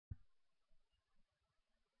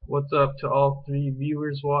What's up to all 3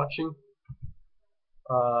 viewers watching?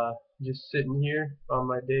 Just sitting here on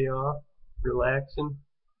my day off, relaxing.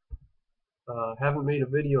 Haven't made a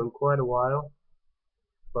video in quite a while,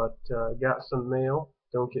 but got some mail.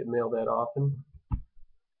 Don't get mail that often.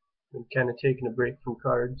 Been kind of taking a break from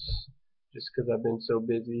cards just because I've been so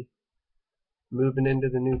busy moving into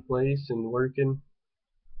the new place and working.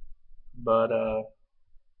 But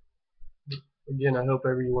again, I hope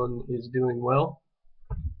everyone is doing well.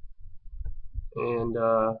 And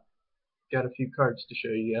got a few cards to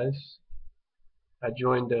show you guys. I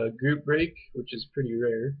joined a group break, which is pretty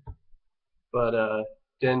rare, but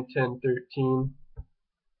Den 1013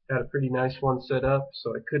 had a pretty nice one set up,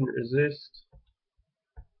 so I couldn't resist.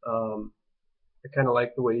 I kind of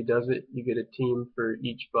like the way he does it. You get a team for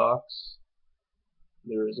each box.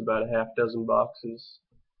 There was about a half-dozen boxes,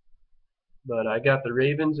 but I got the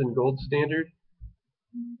Ravens in gold standard.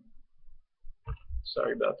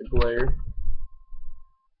 Sorry about the glare.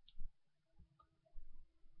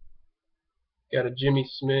 Got a Jimmy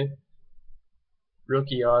Smith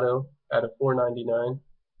rookie auto out of 499,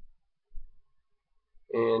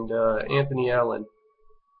 and Anthony Allen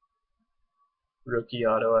rookie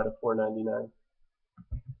auto out of 499.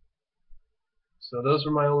 So those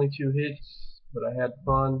were my only 2 hits, but I had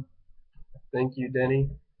fun. Thank you, Denny.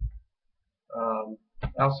 I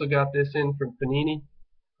also got this in from Panini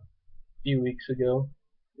a few weeks ago.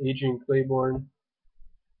 Adrian Claiborne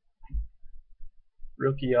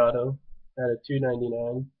rookie auto out of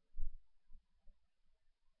 299.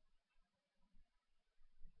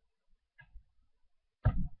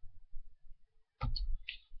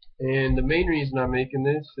 And the main reason I'm making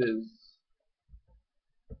this is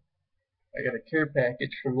I got a care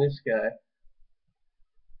package from this guy,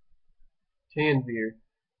 Tanveer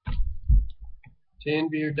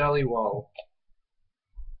Dhaliwal.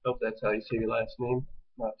 Hope that's how you say your last name.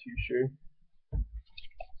 Not too sure.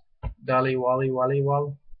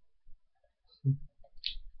 Waliwal.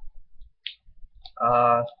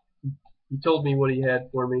 He told me what he had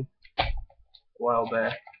for me a while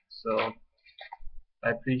back, so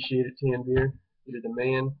I appreciate it, Tanveer. You're the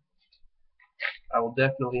man. I will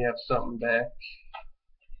definitely have something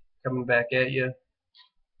coming back at you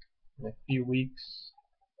in a few weeks,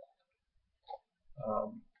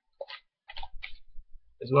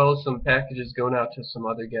 as well as some packages going out to some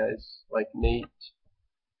other guys like Nate.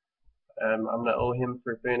 I'm gonna owe him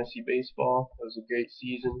for fantasy baseball. It was a great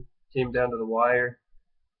season. Came down to the wire.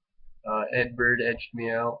 Ed Bird edged me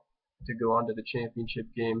out to go on to the championship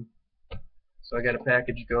game. So I got a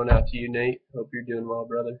package going out to you, Nate. Hope you're doing well,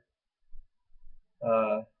 brother.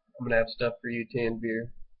 I'm gonna have stuff for you,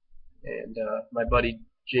 Tanveer, and my buddy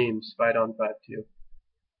James, Fight on 5-2.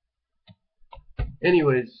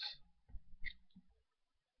 Anyways,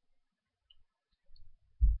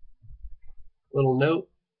 little note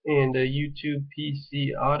and a YouTube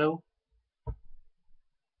PC auto.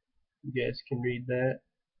 You guys can read that.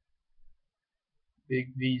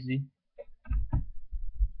 Big Veezy.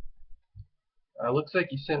 Looks like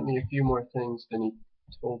he sent me a few more things than he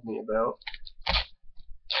told me about.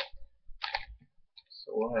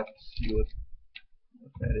 So we'll have to see what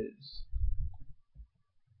that is.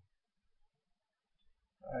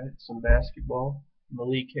 Alright, some basketball.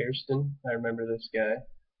 Malik Hairston. I remember this guy.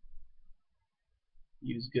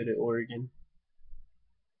 He was good at Oregon.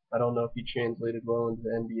 I don't know if he translated well into the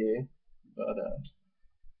NBA, but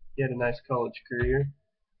he had a nice college career.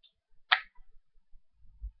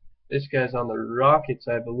 This guy's on the Rockets,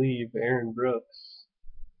 I believe, Aaron Brooks.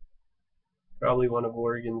 Probably one of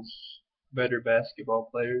Oregon's better basketball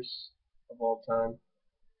players of all time.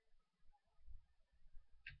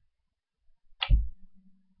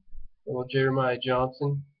 Well, Jeremiah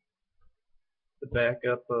Johnson, the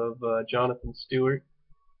backup of Jonathan Stewart.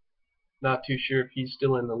 Not too sure if he's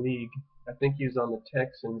still in the league. I think he was on the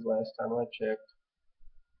Texans last time I checked.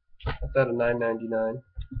 That's out of $9.99.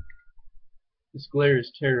 This glare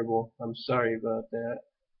is terrible. I'm sorry about that.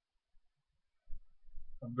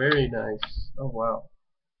 Very nice. Oh wow.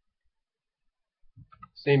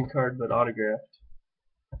 Same card but autographed.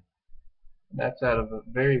 And that's out of a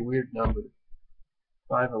very weird number.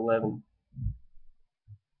 511.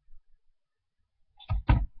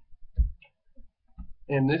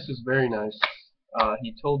 And this is very nice.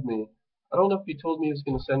 He told me, I don't know if he told me he was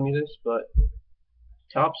going to send me this, but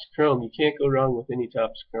Topps Chrome, you can't go wrong with any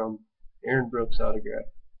Topps Chrome. Aaron Brooks autograph.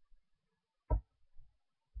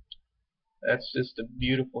 That's just a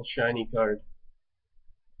beautiful shiny card.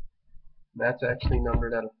 And that's actually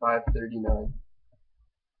numbered out of 539.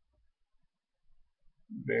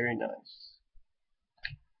 Very nice.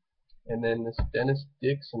 And then this Dennis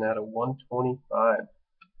Dixon out of 125.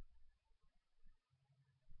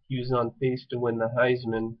 He was on pace to win the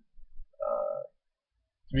Heisman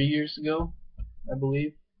 3 years ago, I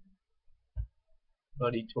believe,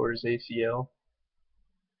 but he tore his ACL,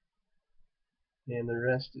 and the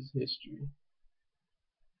rest is history.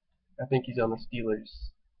 I think he's on the Steelers.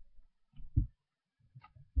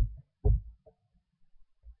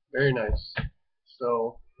 Very nice.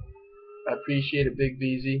 So I appreciate it, Big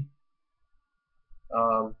Veezy.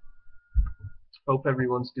 Hope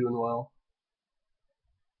everyone's doing well,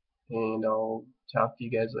 and I'll talk to you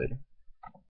guys later.